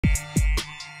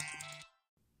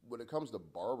comes to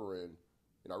barbering,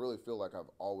 I really feel like I've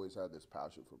always had this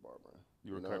passion for barbering.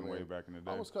 You were cutting way back in the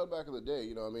day. I was cutting back in the day,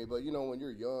 you know what I mean? But, when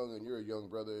you're young and you're a young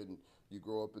brother and you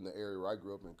grow up in the area where I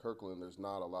grew up in Kirkland, there's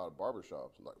not a lot of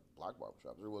barbershops, like black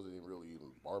barbershops. There wasn't even really even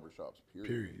barbershops,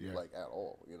 period, like at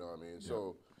all, you know what I mean? Yeah.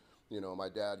 So, my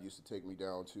dad used to take me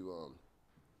down to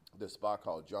this spot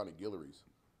called Johnny Guillory's,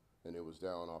 and it was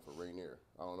down off of Rainier.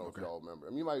 I don't know if y'all remember.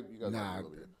 I mean, you guys might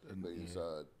remember it. These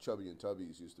Chubby and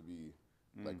Tubby's used to be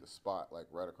like the spot, like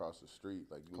right across the street.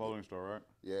 Like clothing store, right?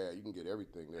 Yeah, you can get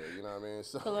everything there. You know what I mean?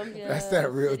 So Columbia that's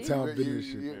that real City? town business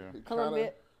shit.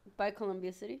 Columbia, by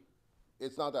Columbia City?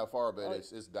 It's not that far, but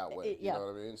it's that way. You know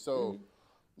what I mean? So,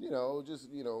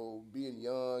 just, being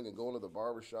young and going to the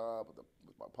barbershop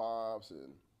with my pops.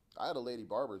 And I had a lady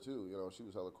barber, too. She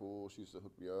was hella cool. She used to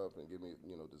hook me up and give me,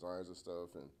 designs and stuff.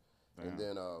 And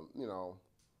then,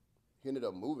 he ended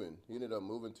up moving. He ended up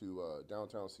moving to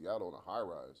downtown Seattle in a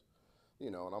high-rise.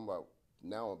 And I'm like,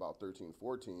 now I'm about 13,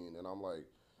 14, and I'm like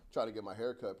trying to get my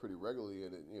hair cut pretty regularly,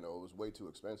 and it was way too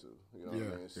expensive. You know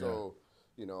what I mean? So,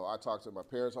 I talked to my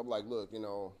parents. I'm like, look,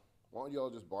 why don't y'all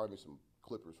just borrow me some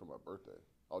clippers for my birthday?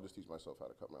 I'll just teach myself how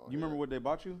to cut my own hair. You remember what they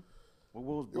bought you? It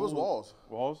was walls.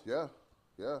 Walls? Yeah.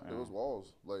 Yeah, it was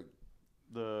walls. Like,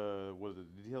 was it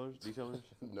detailers?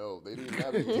 No, they didn't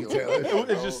have detailers.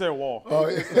 It just said wall. Oh,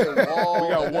 it said wall. We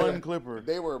got one clipper.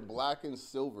 They were black and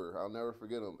silver. I'll never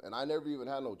forget them. And I never even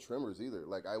had no trimmers either.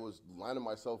 Like, I was lining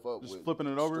myself up just with flipping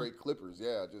it over? Straight clippers.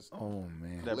 Yeah, just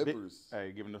clippers.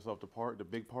 Hey, giving yourself the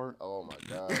big part. Oh my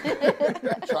God.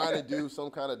 Trying to do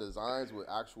some kind of designs with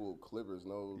actual clippers,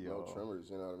 no trimmers.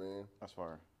 You know what I mean? That's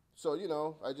fire. So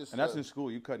I just. And that's in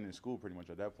school. You cutting in school pretty much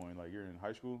at that point. Like you're in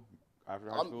high school.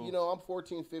 After high school? I'm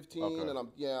 14, 15, and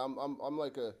I'm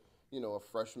like a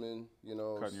freshman,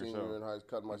 senior in high school,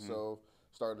 cutting myself.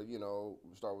 Started,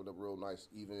 start with a real nice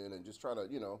even, and just try to,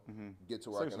 get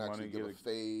to where I can actually give a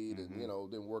fade,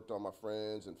 and then worked on my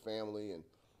friends and family, and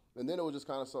then it was just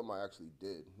kind of something I actually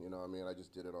did. You know what I mean? I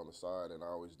just did it on the side, and I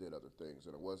always did other things,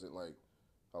 and it wasn't like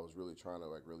I was really trying to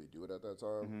like really do it at that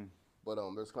time. But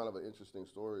there's kind of an interesting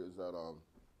story is that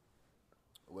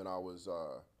when I was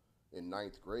in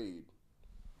 9th grade,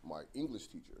 my English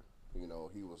teacher,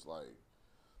 he was like,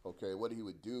 okay, what he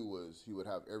would do was he would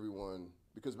have everyone,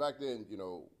 because back then,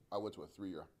 I went to a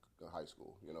 3-year high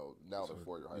school, now they're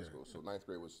 4-year high school. So 9th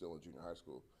grade was still in junior high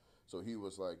school. So he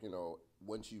was like,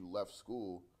 once you left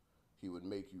school, he would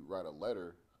make you write a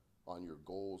letter on your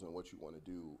goals and what you want to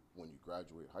do when you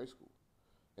graduate high school.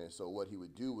 And so what he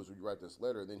would do was you write this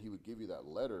letter, then he would give you that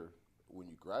letter when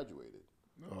you graduated.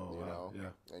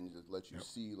 And just let you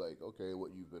see, like, okay,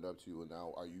 what you've been up to, and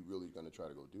now are you really going to try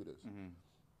to go do this?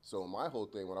 So my whole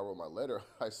thing, when I wrote my letter,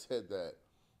 I said that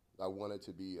I wanted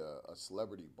to be a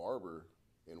celebrity barber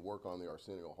and work on the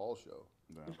Arsenio Hall Show.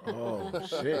 Oh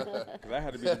shit! That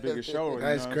had to be the biggest show.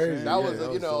 That's crazy. That was,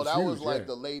 that was like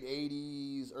the late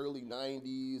 '80s, early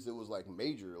 '90s. It was like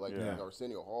major. Like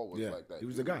Arsenio Hall was like that. He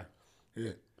was the guy.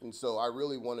 Yeah. And so I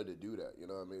really wanted to do that. You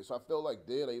know what I mean? So I felt like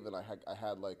then I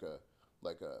had like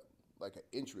an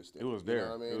interest in it. It was there. You know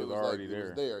what I mean? It was already there. It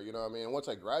was there. You know what I mean? And once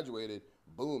I graduated,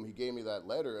 boom, he gave me that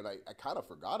letter, and I kind of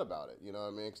forgot about it. You know what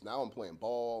I mean? Because now I'm playing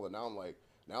ball, and now I'm like,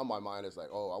 now my mind is like,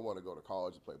 oh, I want to go to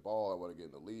college and play ball. I want to get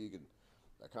in the league, and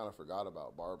I kind of forgot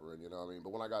about barbering. You know what I mean?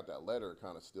 But when I got that letter, it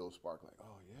kind of still sparked like,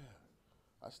 oh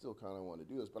yeah, I still kind of want to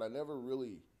do this, but I never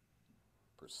really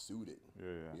pursued it.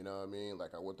 Yeah. You know what I mean?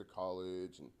 Like I went to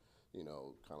college, and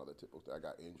kind of the typical thing. I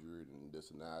got injured and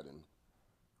this and that, and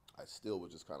I still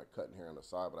was just kind of cutting hair on the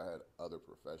side, but I had other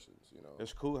professions,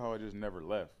 It's cool how it just never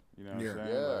left. You know what I'm saying?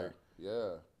 Yeah, like, yeah.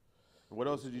 What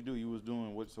else did you do? You was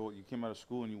doing what? So you came out of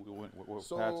school and you went. What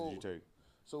path did you take?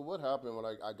 So what happened when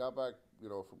I got back,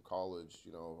 from college?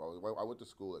 I went to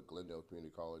school at Glendale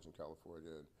Community College in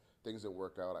California, and things didn't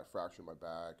work out. I fractured my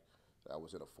back. I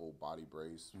was in a full body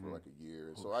brace for like a year,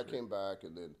 and so I came back,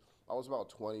 and then I was about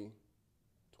 20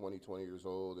 years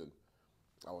old, and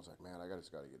I was like, man, I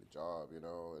just got to get a job, and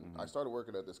I started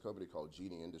working at this company called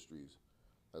Genie Industries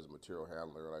as a material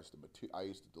handler, and I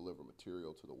used to deliver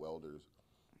material to the welders.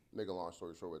 Make a long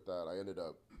story short with that, I ended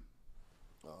up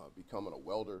becoming a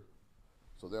welder.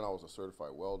 So then I was a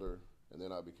certified welder, and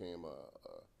then I became a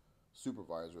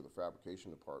supervisor of the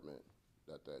fabrication department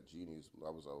at that Genie's. I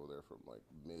was over there from like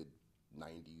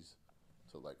mid-90s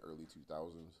to like early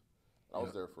 2000s. I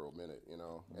was there for a minute,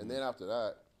 and then after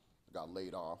that, I got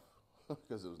laid off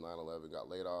because it was 9/11, got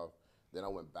laid off. Then I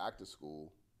went back to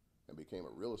school and became a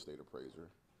real estate appraiser.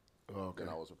 Okay. And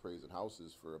I was appraising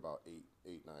houses for about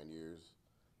 9 years.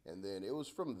 And then it was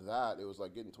from that, it was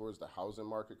like getting towards the housing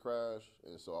market crash.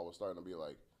 And so I was starting to be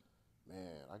like,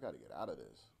 man, I got to get out of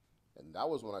this. And that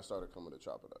was when I started coming to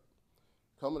Chop It Up.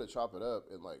 coming to chop it up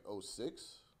in like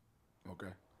 06, Okay.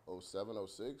 07,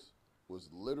 06 was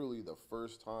literally the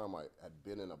first time I had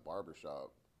been in a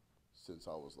barbershop since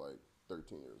I was like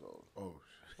 13 years old. Oh,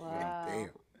 wow. Damn.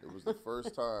 It was the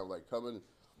first time, like coming,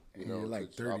 you know, you're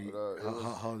like to 30. chop it up.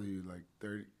 How old are you? Like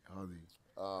 30? How old are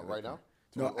you? Right now?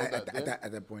 No, at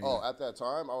that point. Oh, at that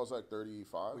time, I was like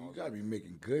 35. Well, you gotta be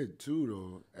making good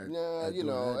too, though. Yeah, you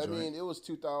know, I mean, it was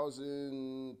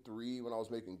 2003 when I was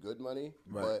making good money.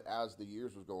 Right. But as the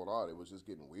years was going on, it was just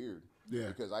getting weird. Yeah.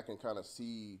 Because I can kind of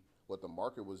see what the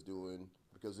market was doing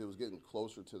because it was getting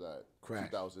closer to that Crash.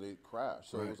 2008 crash.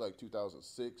 So Right. it was like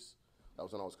 2006. That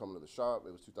was when I was coming to the shop.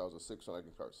 It was 2006 when I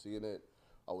could start seeing it.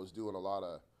 I was doing a lot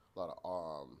of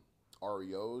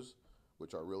REOs,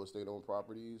 which are real estate owned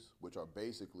properties, which are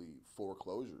basically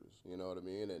foreclosures. You know what I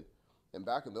mean? And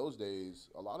back in those days,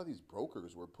 a lot of these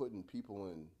brokers were putting people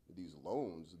in these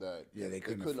loans that they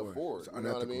couldn't afford. It's You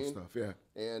know what I mean? Stuff, yeah.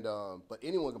 And but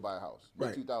anyone could buy a house.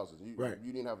 Right. In 2000s, Right.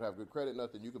 You didn't have to have good credit,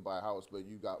 nothing. You could buy a house, but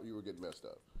you were getting messed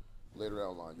up. Later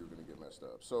down the line, you were going to get messed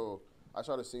up. So I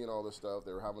started seeing all this stuff.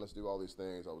 They were having us do all these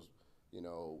things. I was, you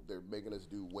know, they're making us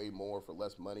do way more for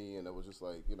less money, and it was just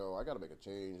like, you know, I got to make a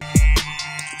change.